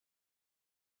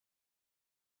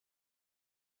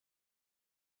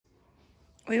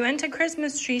We went to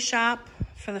Christmas tree shop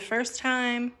for the first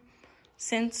time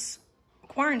since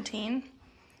quarantine.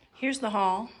 Here's the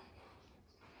haul.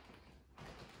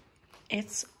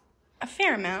 It's a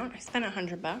fair amount. I spent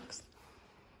 $100.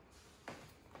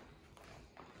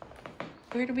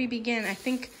 Where do we begin? I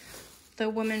think the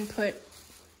woman put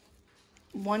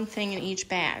one thing in each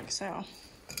bag, so.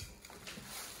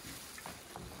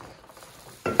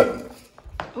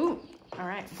 Ooh, all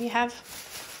right. We have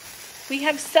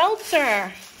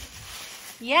seltzer.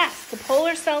 Yes, the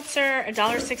Polar Seltzer,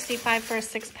 $1.65 for a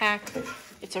 6-pack.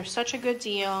 It's such a good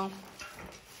deal.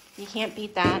 You can't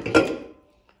beat that.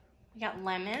 We got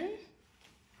lemon.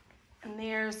 And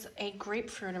there's a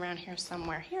grapefruit around here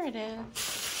somewhere. Here it is.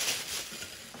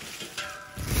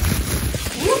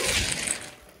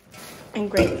 And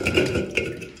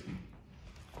grapefruit.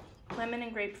 Lemon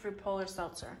and grapefruit Polar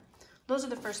Seltzer. Those are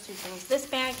the first two things. This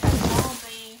bag has all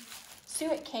the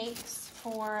suet cakes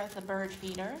for the bird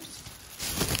feeders.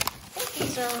 I think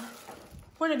these are,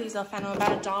 what are these, Alfano?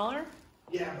 About $1?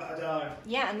 Yeah, about $1.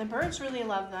 Yeah, and the birds really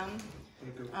love them.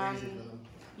 They go crazy for them.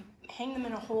 You hang them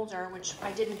in a holder, which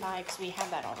I didn't buy because we have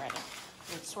that already.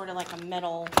 It's sort of like a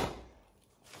metal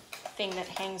thing that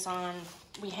hangs on.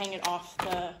 We hang it off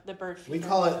the bird feeder. We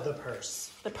call it the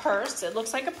purse. The purse. It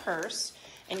looks like a purse,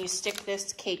 and you stick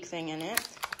this cake thing in it,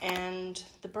 and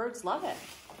the birds love it.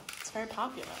 It's very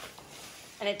popular.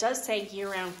 And it does say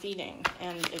year-round feeding,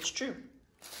 and it's true.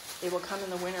 They will come in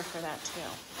the winter for that, too.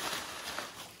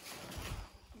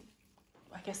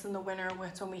 I guess in the winter,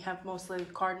 it's when we have mostly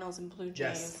Cardinals and Blue Jays.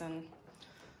 Yes. And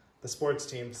the sports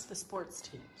teams. The sports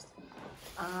teams.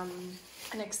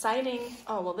 An exciting,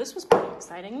 oh, well, this was pretty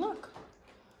exciting. Look.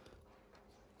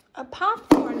 A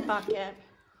popcorn bucket.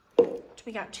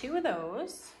 We got 2 of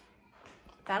those.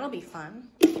 That'll be fun.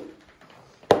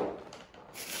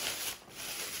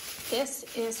 This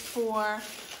is for,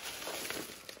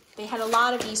 they had a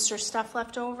lot of Easter stuff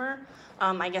left over.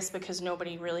 I guess because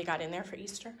nobody really got in there for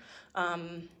Easter.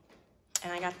 And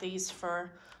I got these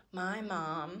for my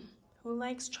mom, who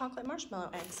likes chocolate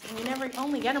marshmallow eggs. And you never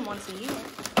only get them once a year.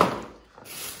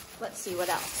 Let's see what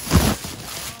else.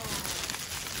 Oh,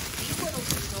 these little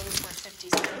beetles were 50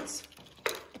 cents.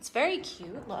 It's very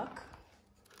cute, look.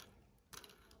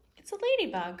 It's a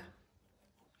ladybug.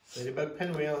 Ladybug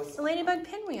pinwheels. The ladybug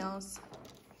pinwheels.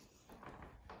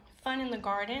 Fun in the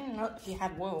garden. If you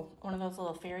had, whoa, one of those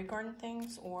little fairy garden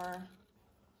things, or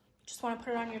just want to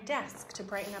put it on your desk to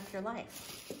brighten up your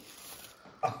life.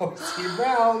 Oh, see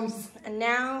realms. And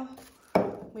now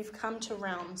we've come to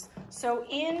realms. So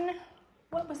in,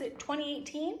 what was it,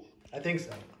 2018? I think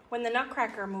so. When the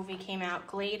Nutcracker movie came out,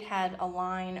 Glade had a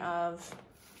line of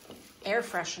air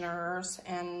fresheners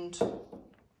and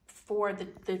for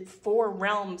the 4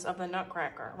 realms of the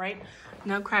Nutcracker, right?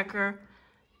 Nutcracker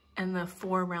and the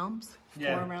 4 realms.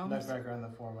 Yeah, 4 realms. Nutcracker and the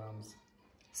 4 realms.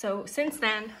 So since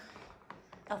then,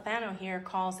 Alfano here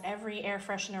calls every air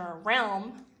freshener a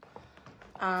realm.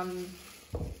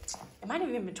 It might have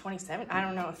even been 27. I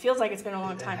don't know. It feels like it's been a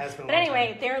long time. But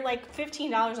anyway, they're like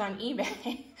 $15 on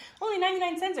eBay. Only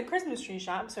 99 cents at Christmas tree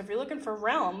shop. So if you're looking for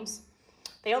realms,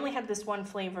 they only had this one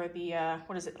flavor, the,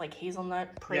 what is it, like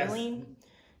hazelnut praline? Yes.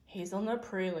 Hazelnut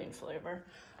praline flavor.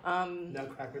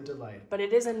 Nutcracker Delight. But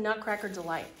it is a Nutcracker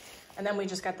Delight. And then we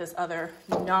just got this other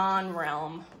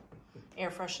non-realm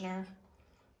air freshener,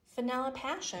 Vanilla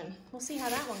Passion. We'll see how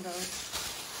that one goes.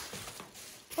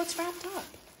 What's wrapped up?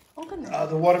 Open that.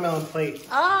 The watermelon plate.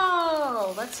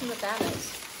 Oh, let's see what that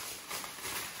is.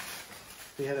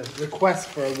 We had a request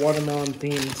for a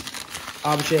watermelon-themed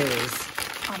objets.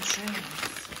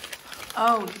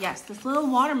 Oh, yes, this little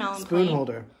watermelon spoon plate,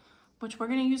 holder, which we're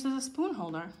going to use as a spoon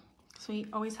holder. So we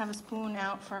always have a spoon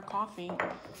out for coffee.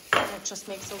 And it just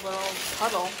makes a little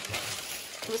puddle.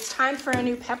 It was time for a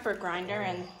new pepper grinder,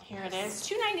 and here it is.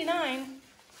 $2.99.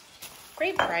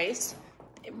 Great price.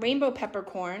 Rainbow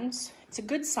peppercorns. It's a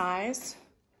good size.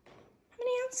 How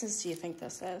many ounces do you think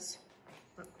this is?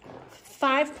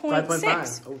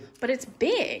 5.6. Oh. But it's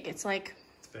big. It's like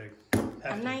it's big.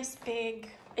 A nice big.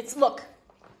 Look.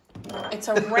 It's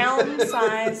a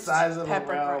realm-sized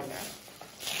pepper grinder.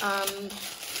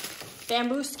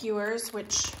 Bamboo skewers,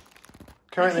 which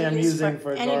currently I'm using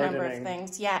for any gardening. number of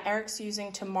things. Yeah, Eric's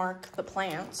using to mark the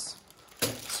plants,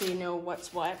 so you know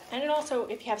what's what. And it also,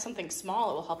 if you have something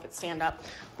small, it will help it stand up.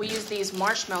 We use these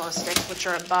marshmallow sticks, which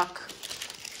are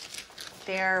 $1.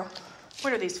 They're,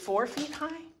 what are these, 4 feet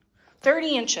high?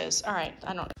 30 inches. All right,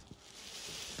 I don't know.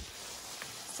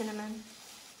 Cinnamon.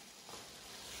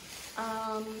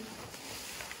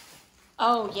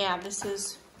 Oh yeah, this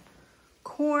is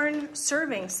corn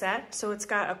serving set. So it's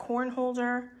got a corn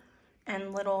holder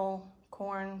and little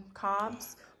corn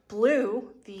cobs. blue,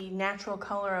 the natural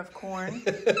color of corn.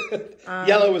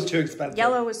 Yellow was too expensive.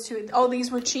 Yellow was too... Oh,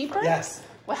 these were cheaper? Yes.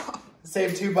 Well...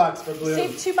 Save $2 for blue.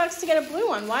 Save $2 to get a blue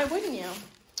one. Why wouldn't you?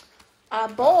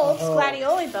 Bulbs,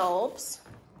 gladioli bulbs.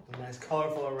 A nice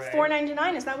colorful array.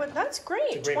 $4.99. Is that what? That's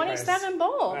great. 27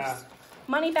 bulbs. Yeah.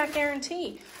 Money back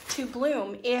guarantee to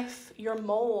bloom if your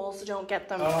moles don't get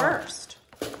them first.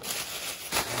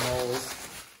 Moles.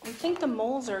 I think the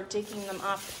moles are digging them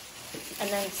up and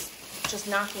then just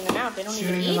knocking them out. They don't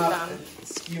Shooting even eat them. them.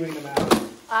 Skewing them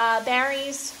out.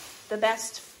 Berries, the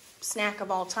best snack of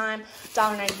all time.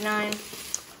 $1.99.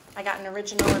 I got an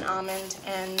original, an almond,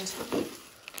 and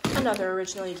another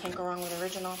original. You can't go wrong with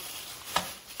original.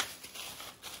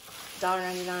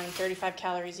 $1.99, 35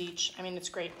 calories each. I mean, it's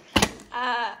great.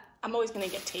 I'm always going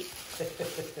to get tape.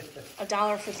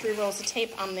 $1 for 3 rolls of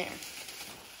tape, I'm there.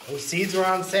 Those seeds were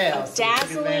on sale. A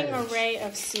dazzling array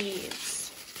of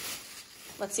seeds.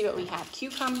 Let's see what we have.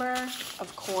 Cucumber,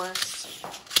 of course.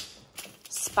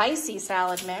 Spicy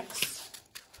salad mix.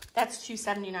 That's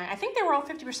 $2.79. I think they were all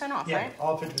 50% off, right? Yeah,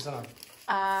 all 50%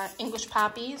 off. English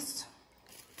poppies.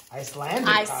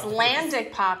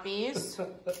 Icelandic poppies.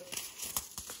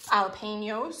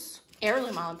 Jalapenos.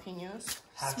 Heirloom jalapenos.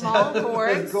 Small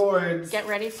gourds. Get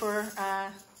ready for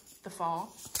the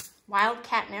fall. Wild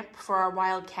catnip for our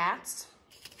wild cats.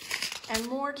 And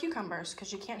more cucumbers,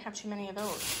 because you can't have too many of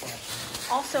those.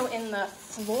 Yeah. Also in the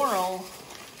floral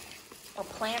or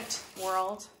plant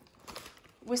world,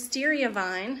 wisteria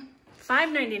vine,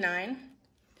 $5.99.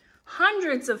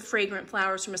 Hundreds of fragrant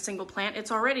flowers from a single plant.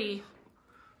 It's already,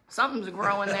 something's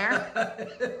growing there.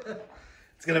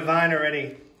 It's got a vine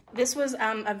already. This was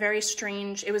a very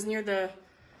strange, it was near the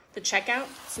checkout.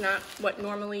 It's not what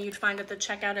normally you'd find at the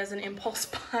checkout as an impulse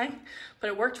buy, but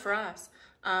it worked for us.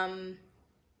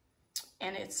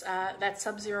 And it's that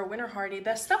Sub-Zero Winter Hardy.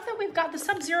 The stuff that we've got, the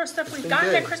Sub-Zero stuff we've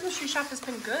gotten at Christmas Tree Shop has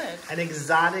been good. An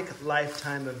exotic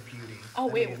lifetime of beauty. Oh,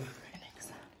 wait.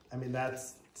 I mean, that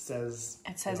says...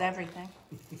 It says everything.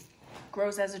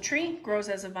 Grows as a tree, grows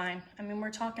as a vine. I mean,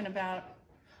 we're talking about...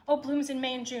 Oh, blooms in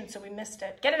May and June, so we missed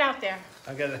it. Get it out there.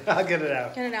 I'll get it out. Get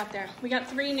it out there. We got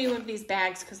 3 new of these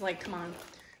bags, because, like, come on.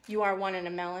 You are one in a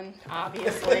melon,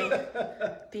 obviously.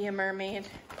 Be a mermaid.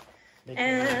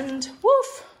 And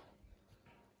woof.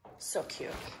 So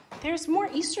cute. There's more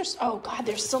Easter. Oh God,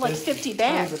 there's still like 50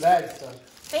 bags. Tons of bags still.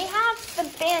 They have the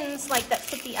bins like that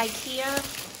fit the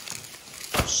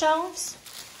IKEA shelves.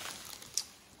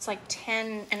 It's like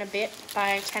 10 and a bit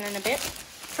by 10 and a bit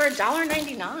for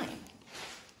 $1.99.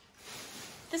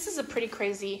 This is a pretty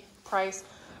crazy price.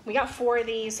 We got 4 of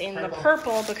these in the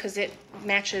purple because it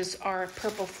matches our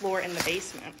purple floor in the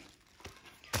basement.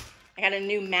 I got a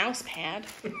new mouse pad.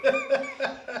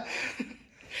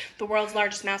 The world's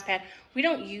largest mouse pad. We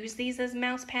don't use these as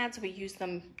mouse pads. We use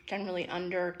them generally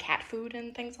under cat food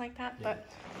and things like that. Yeah.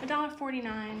 But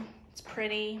 $1.49. It's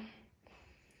pretty.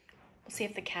 We'll see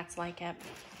if the cats like it.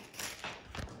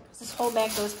 Does this whole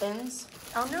bag those bins?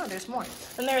 Oh no, there's more.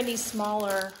 Then there are these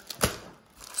smaller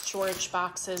storage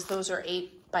boxes. Those are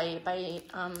 8 by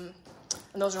 8. And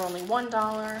those are only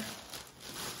 $1.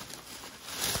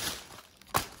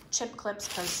 Chip clips,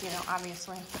 because, you know,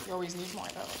 obviously you always need more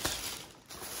of those.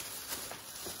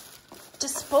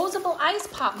 Disposable ice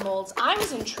pop molds. I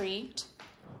was intrigued.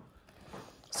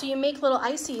 So you make little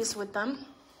ices with them.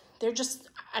 They're just,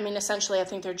 I mean, essentially, I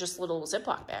think they're just little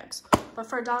Ziploc bags. But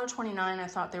for $1.29, I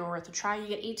thought they were worth a try. You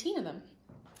get 18 of them.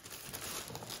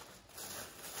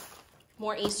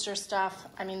 More Easter stuff.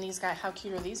 I mean, these guys, how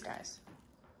cute are these guys?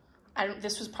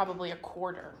 This was probably a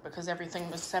quarter because everything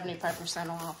was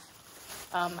 75% off.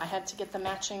 I had to get the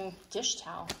matching dish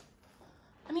towel.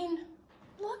 I mean,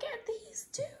 look at these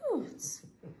dudes.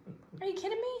 Are you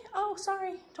kidding me? Oh,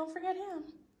 sorry. Don't forget him.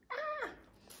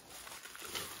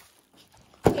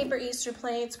 Paper Easter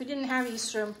plates. We didn't have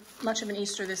Easter, much of an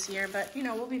Easter this year, but, you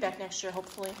know, we'll be back next year,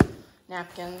 hopefully.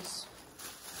 Napkins.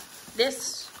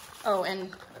 This, oh,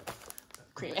 and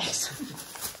cream eggs.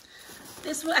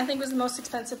 This, I think, was the most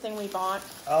expensive thing we bought.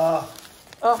 Oh,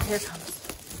 here it comes.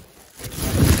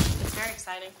 It's very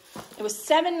exciting. It was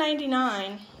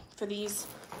 $7.99 for these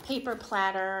paper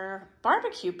platter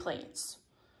barbecue plates.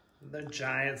 They're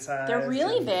giant size. They're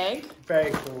really big. Very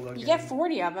cool looking. You get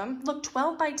 40 of them. Look,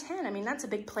 12 by 10. I mean, that's a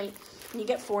big plate. And you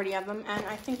get 40 of them, and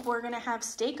I think we're going to have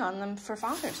steak on them for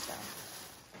Father's Day.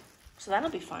 So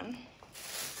that'll be fun.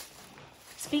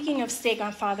 Speaking of steak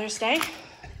on Father's Day,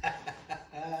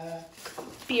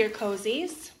 beer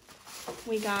cozies.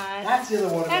 We got... That's the other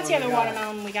watermelon. That's the other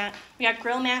watermelon we got. We got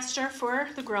Grill Master for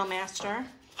the Grill Master.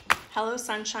 Hello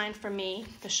Sunshine for me,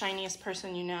 the shiniest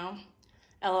person you know.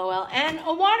 LOL. And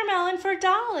a watermelon for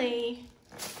Dolly.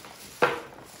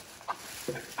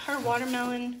 her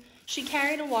watermelon. She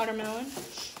carried a watermelon.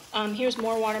 Here's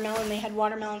more watermelon. They had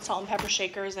watermelon salt and pepper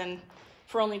shakers, and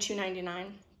for only $2.99.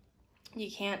 You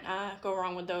can't go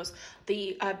wrong with those.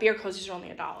 The beer cozies are only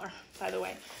 $1, by the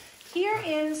way. Here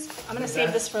is, I'm going to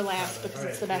save this for last because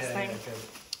it's the best thing.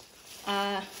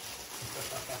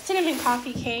 Cinnamon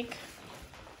coffee cake.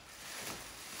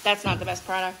 That's not the best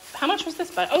product. How much was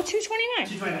this, bud? Oh, $2.29.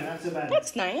 $2.29, not so bad.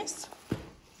 That's nice.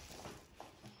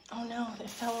 Oh no, it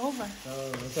fell over.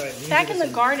 Oh, that's all right. Back in the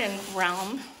garden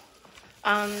realm,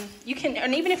 you can,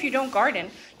 and even if you don't garden,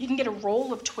 you can get a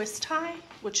roll of twist tie,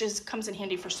 which comes in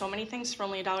handy for so many things for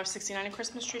only $1.69 at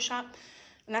Christmas Tree Shop.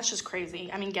 And that's just crazy.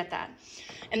 I mean, get that.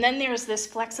 And then there's this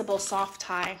flexible soft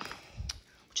tie,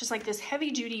 which is like this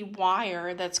heavy duty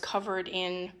wire that's covered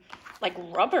in like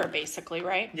rubber, basically,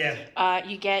 right? Yeah.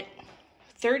 You get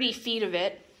 30 feet of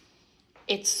it.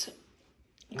 It's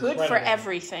good Incredible. for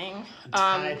everything.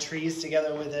 Tie trees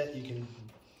together with it. You can,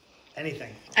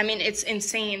 anything. I mean, it's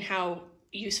insane how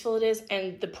useful it is,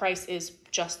 and the price is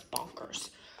just bonkers.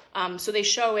 So they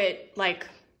show it like,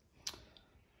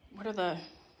 what are the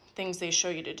things they show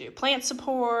you to do? Plant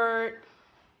support,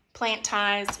 plant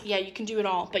ties. Yeah, you can do it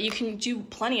all, but you can do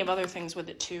plenty of other things with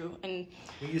it too. And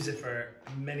we use it for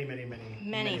many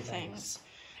things.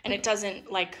 And it doesn't,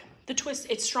 like, the twist,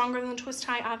 it's stronger than the twist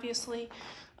tie, obviously.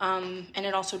 And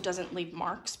it also doesn't leave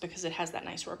marks because it has that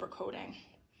nice rubber coating.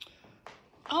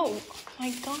 Oh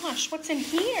my gosh, what's in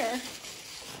here?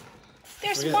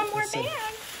 There's one more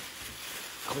bag.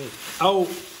 Oh.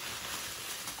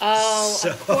 Oh, So-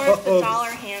 of course, the dollar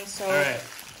hand soap. All right.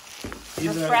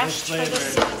 These are Refreshed the for the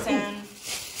flavors. season.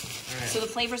 All right. So the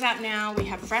flavors out now, we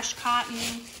have fresh cotton,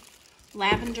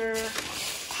 lavender,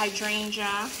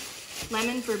 hydrangea,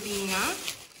 lemon verbena,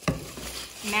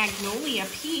 magnolia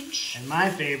peach, And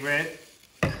my favorite.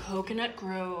 coconut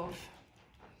grove.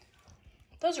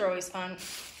 Those are always fun.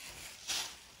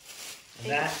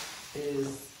 That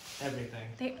is everything.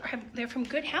 They're from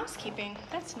Good Housekeeping.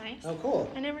 That's nice. Oh,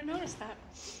 cool. I never noticed that.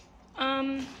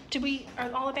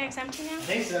 Are all the bags empty now? I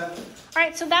think so. All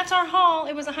right, so that's our haul.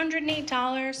 It was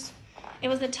 $108. It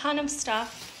was a ton of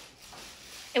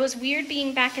stuff. It was weird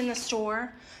being back in the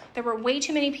store. There were way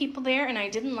too many people there, and I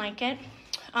didn't like it.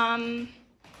 But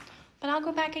I'll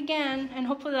go back again, and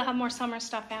hopefully they'll have more summer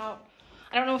stuff out.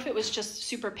 I don't know if it was just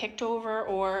super picked over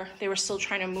or they were still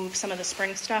trying to move some of the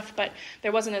spring stuff, but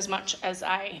there wasn't as much as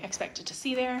I expected to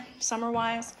see there,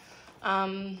 summer-wise.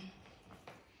 But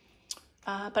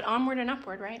onward and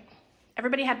upward, right?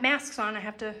 Everybody had masks on, I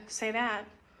have to say that.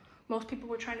 Most people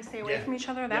were trying to stay away from each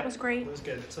other. That was great. It was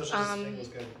good. Social distancing was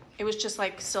good. It was just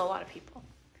like still a lot of people.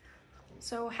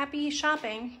 So happy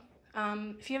shopping.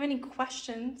 If you have any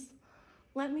questions,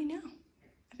 let me know.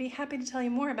 I'd be happy to tell you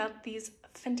more about these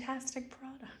fantastic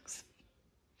products.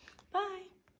 Bye.